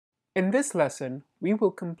In this lesson, we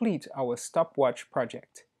will complete our stopwatch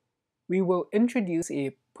project. We will introduce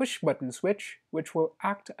a push-button switch which will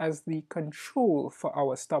act as the control for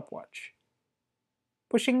our stopwatch.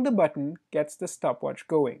 Pushing the button gets the stopwatch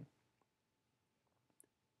going.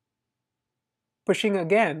 Pushing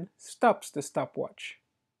again stops the stopwatch.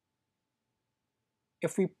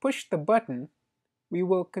 If we push the button, we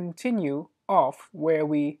will continue off where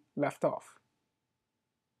we left off.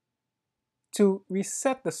 To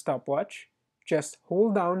reset the stopwatch, just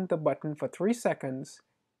hold down the button for 3 seconds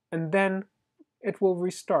and then it will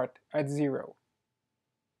restart at 0.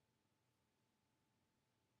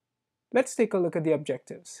 Let's take a look at the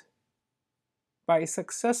objectives. By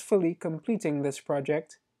successfully completing this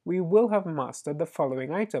project, we will have mastered the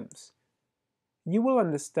following items. You will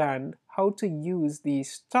understand how to use the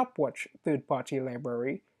Stopwatch third-party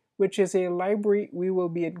library, which is a library we will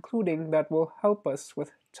be including that will help us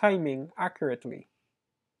with timing accurately.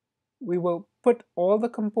 We will put all the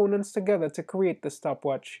components together to create the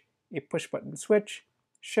stopwatch, a push-button switch,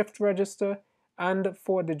 shift register, and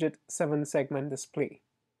 4-digit 7-segment display.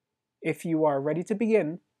 If you are ready to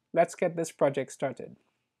begin, let's get this project started.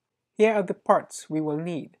 Here are the parts we will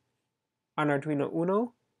need: an Arduino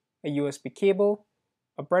Uno, a USB cable,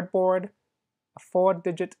 a breadboard, a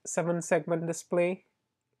 4-digit 7-segment display,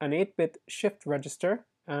 an 8-bit shift register,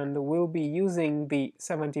 and we'll be using the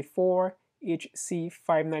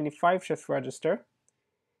 74HC595 shift register,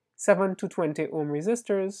 7 to 20 ohm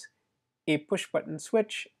resistors, a push-button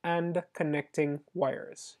switch, and connecting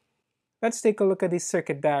wires. Let's take a look at the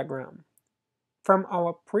circuit diagram. From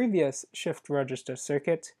our previous shift register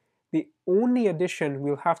circuit, the only addition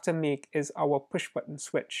we'll have to make is our push-button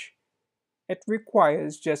switch. It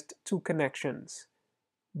requires just 2 connections.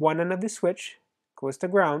 One end of the switch goes to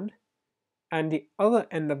ground, and the other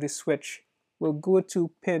end of the switch will go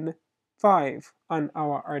to pin 5 on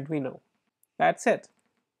our Arduino. That's it.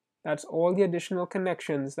 That's all the additional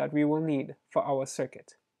connections that we will need for our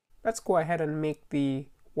circuit. Let's go ahead and make the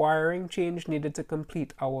wiring change needed to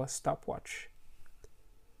complete our stopwatch.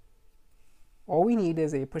 All we need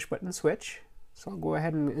is a push-button switch, so I'll go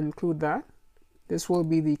ahead and include that. This will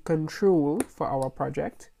be the control for our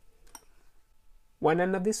project. One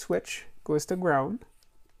end of the switch goes to ground.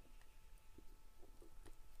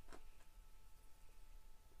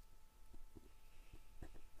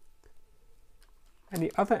 And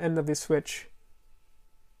the other end of the switch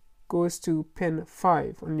goes to pin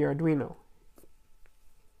 5 on the Arduino.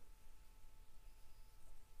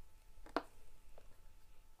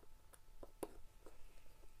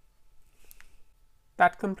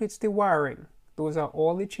 That completes the wiring. Those are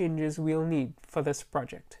all the changes we'll need for this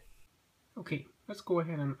project. Okay, let's go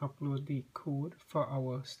ahead and upload the code for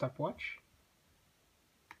our stopwatch.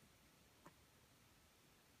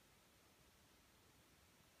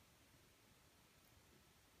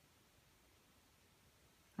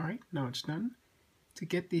 Alright, now it's done. To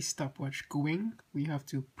get the stopwatch going, we have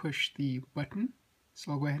to push the button.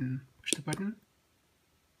 So I'll go ahead and push the button.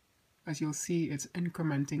 As you'll see, it's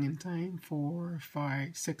incrementing in time, 4,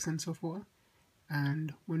 5, 6, and so forth.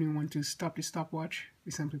 And when we want to stop the stopwatch,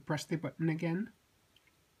 we simply press the button again.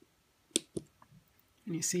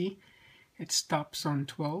 And you see, it stops on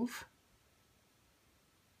 12.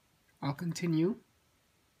 I'll continue.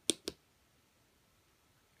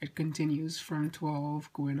 It continues from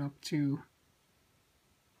 12 going up to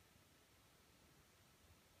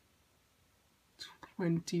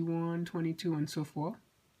 21, 22, and so forth.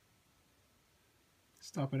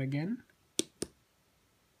 Stop it again.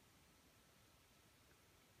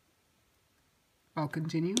 I'll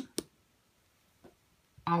continue.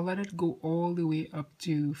 I'll let it go all the way up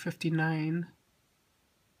to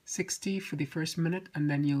 5960 for the first minute, and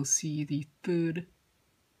then you'll see the 3rd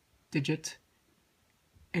digit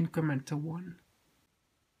increment to 1.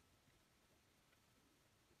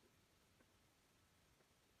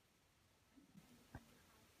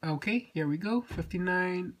 Okay, here we go,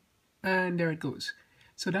 59, and there it goes.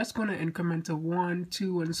 So that's going to increment to 1,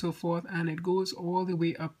 2, and so forth, and it goes all the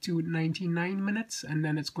way up to 99 minutes, and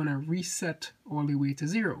then it's going to reset all the way to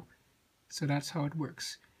 0. So that's how it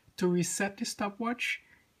works. To reset the stopwatch,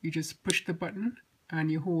 you just push the button,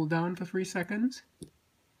 and you hold down for 3 seconds,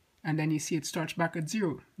 and then you see it starts back at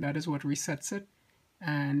 0. That is what resets it.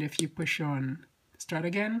 And if you push on start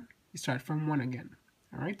again, you start from 1 again.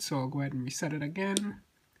 Alright, so I'll go ahead and reset it again.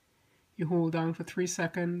 You hold down for 3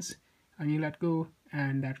 seconds, and you let go,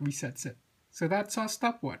 and that resets it. So that's our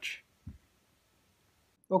stopwatch.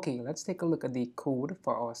 Okay, let's take a look at the code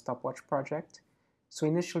for our stopwatch project. So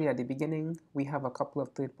initially at the beginning, we have a couple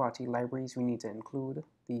of third-party libraries we need to include,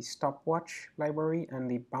 the Stopwatch library and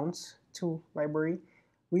the Bounce tool library.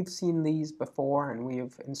 We've seen these before and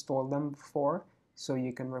we've installed them before, so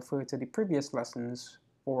you can refer to the previous lessons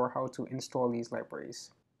for how to install these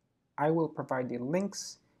libraries. I will provide the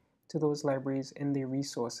links to those libraries in the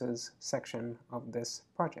resources section of this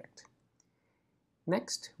project.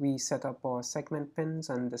 Next, we set up our segment pins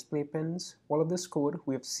and display pins. All of this code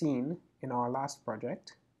we have seen in our last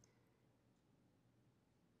project.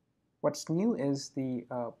 What's new is the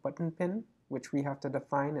button pin, which we have to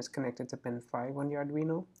define is connected to pin 5 on the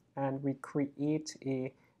Arduino, and we create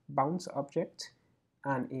a bounce object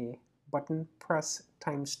and a button press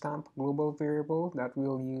timestamp global variable that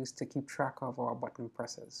we'll use to keep track of our button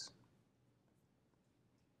presses.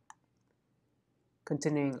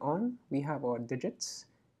 Continuing on, we have our digits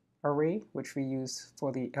array, which we use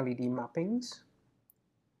for the LED mappings,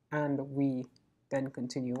 and we then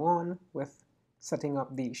continue on with setting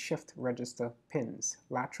up the shift register pins,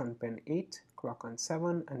 latch on pin 8, clock on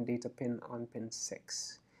 7, and data pin on pin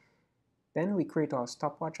 6. Then we create our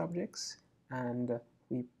stopwatch objects, and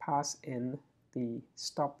we pass in the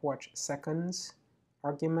stopwatch seconds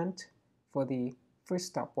argument for the first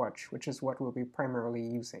stopwatch, which is what we'll be primarily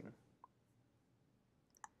using.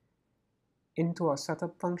 Into our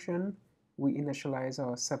setup function, we initialize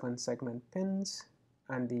our 7 segment pins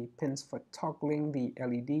and the pins for toggling the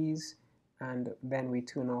LEDs, and then we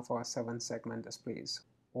turn off our 7 segment displays.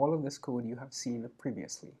 All of this code you have seen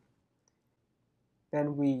previously.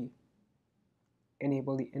 Then we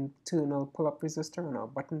enable the internal pull-up resistor on our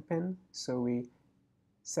button pin, so we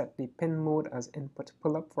set the pin mode as input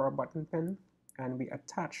pull-up for our button pin, and we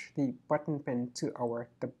attach the button pin to our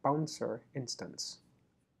the bouncer instance.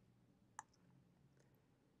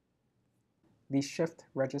 The shift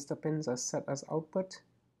register pins are set as output.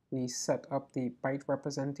 We set up the byte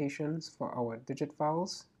representations for our digit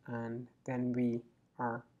vowels, and then we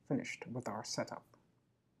are finished with our setup.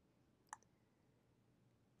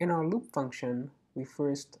 In our loop function, we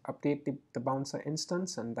first update the bouncer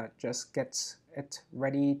instance, and that just gets it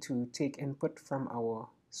ready to take input from our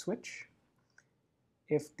switch.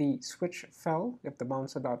 If the switch fell, if the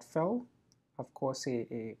bouncer dot fell, of course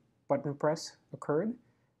a button press occurred.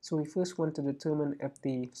 So we first want to determine if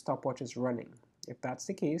the stopwatch is running. If that's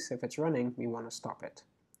the case, if it's running, we want to stop it.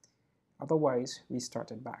 Otherwise, restart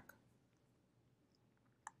it back.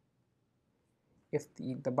 If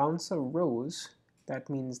the bouncer rose, that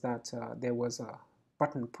means that there was a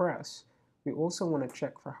button press. We also want to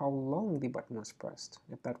check for how long the button was pressed.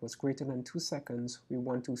 If that was greater than 2 seconds, we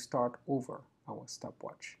want to start over our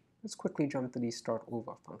stopwatch. Let's quickly jump to the start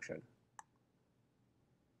over function.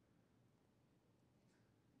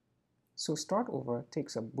 So start over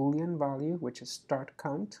takes a Boolean value, which is start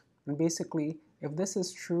count, and basically if this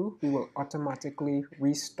is true, we will automatically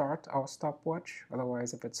restart our stopwatch.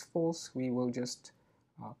 Otherwise, if it's false, we will just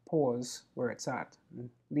pause where it's at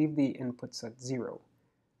and leave the inputs at 0.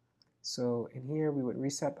 So in here we would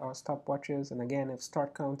reset our stopwatches, and again, if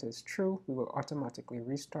start count is true, we will automatically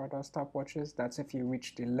restart our stopwatches. That's if you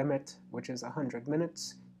reach the limit, which is 100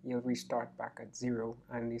 minutes, you'll restart back at 0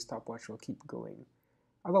 and the stopwatch will keep going.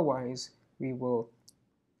 Otherwise, we will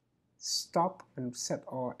stop and set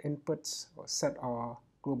our inputs or set our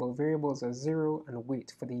global variables as 0 and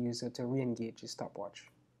wait for the user to re-engage the stopwatch.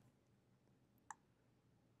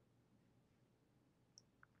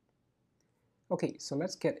 Okay, so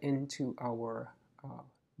let's get into our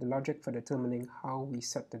the logic for determining how we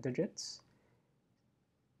set the digits.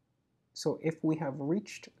 So if we have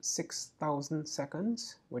reached 6,000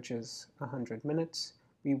 seconds, which is 100 minutes,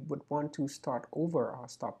 we would want to start over our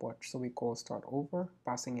stopwatch. So we call start over,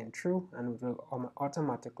 passing in true, and we will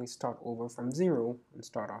automatically start over from 0 and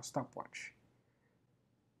start our stopwatch.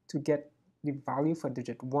 To get the value for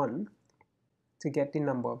digit 1, to get the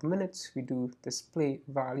number of minutes, we do display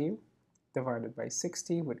value divided by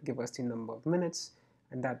 60 would give us the number of minutes,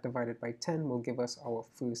 and that divided by 10 will give us our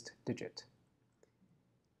first digit.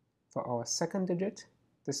 For our second digit,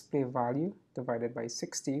 display value divided by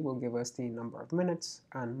 60 will give us the number of minutes,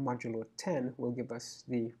 and modulo 10 will give us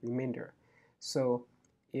the remainder. So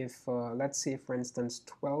if, let's say for instance,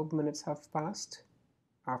 12 minutes have passed,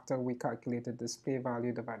 after we calculated display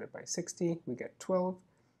value divided by 60, we get 12.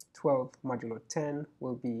 12 modulo 10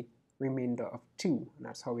 will be remainder of 2, and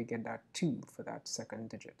that's how we get that 2 for that second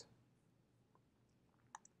digit.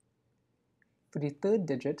 For the third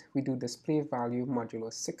digit, we do display value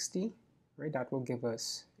modulo 60. Right, that will give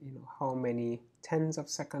us, how many tens of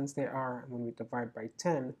seconds there are, and when we divide by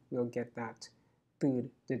 10, we'll get that third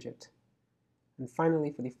digit. And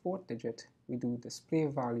finally, for the fourth digit, we do display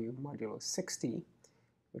value modulo 60,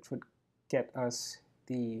 which would get us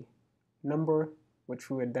the number, which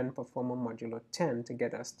we would then perform a modulo 10 to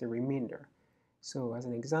get us the remainder. So as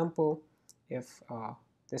an example, if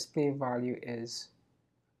display value is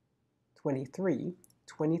 23,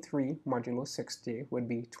 23 modulo 60 would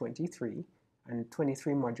be 23, and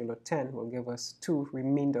 23 modulo 10 will give us 2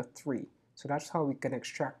 remainder 3. So that's how we can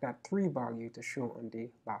extract that 3 value to show on the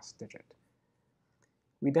last digit.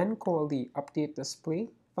 We then call the update display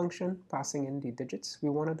function, passing in the digits we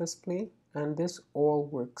want to display, and this all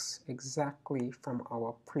works exactly from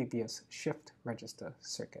our previous shift register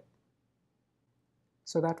circuit.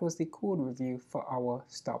 So that was the code review for our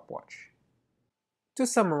stopwatch. To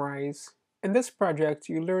summarize, in this project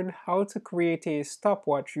you learned how to create a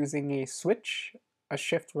stopwatch using a switch, a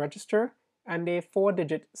shift register, and a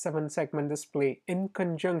 4-digit 7-segment display in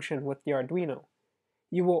conjunction with the Arduino.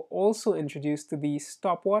 You were also introduced to the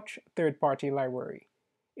Stopwatch third-party library.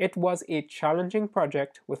 It was a challenging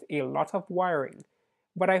project with a lot of wiring,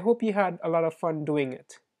 but I hope you had a lot of fun doing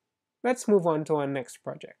it. Let's move on to our next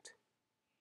project.